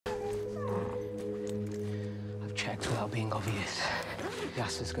Without being obvious,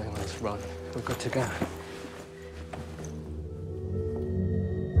 Yasser's going on his run. We're good to go.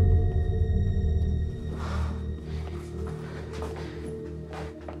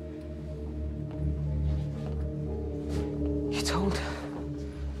 You told her?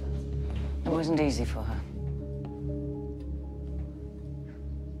 It wasn't easy for her.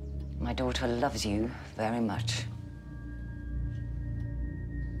 My daughter loves you very much.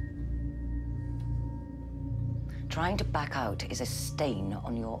 Trying to back out is a stain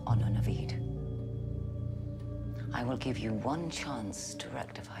on your honor, Naveed. I will give you one chance to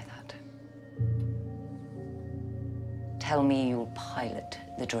rectify that. Tell me you'll pilot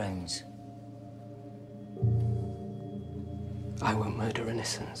the drones. I won't murder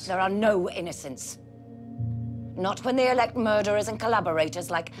innocents. There are no innocents. Not when they elect murderers and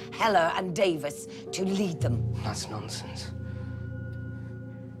collaborators like Heller and Davis to lead them. That's nonsense.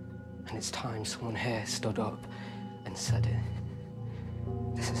 And it's time someone here stood up and said it.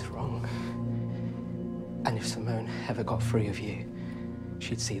 This is wrong. And if Simone ever got free of you,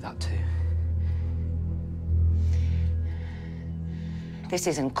 she'd see that too. This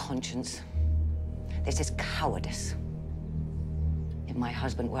isn't conscience. This is cowardice. If my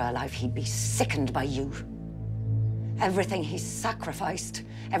husband were alive, he'd be sickened by you. Everything he sacrificed,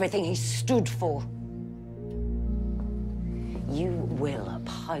 everything he stood for. You will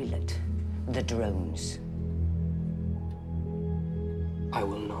pilot the drones. I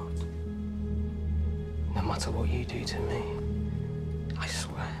will not. No matter what you do to me, I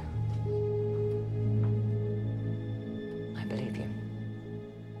swear. I believe you.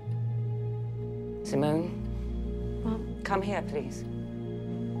 Simone, come here, please.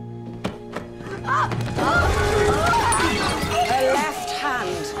 Her left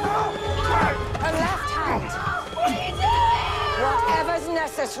hand. Her left hand. Whatever's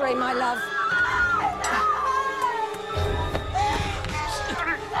necessary, my love.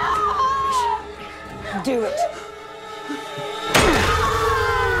 Do it.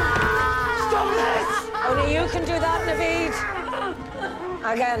 Stop this! Only you can do that, Naveed.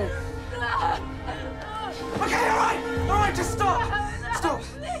 Again. Okay, all right, just stop. Stop.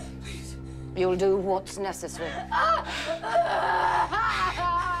 Please. You'll do what's necessary.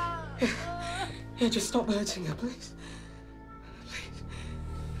 Yeah, just stop hurting her, please.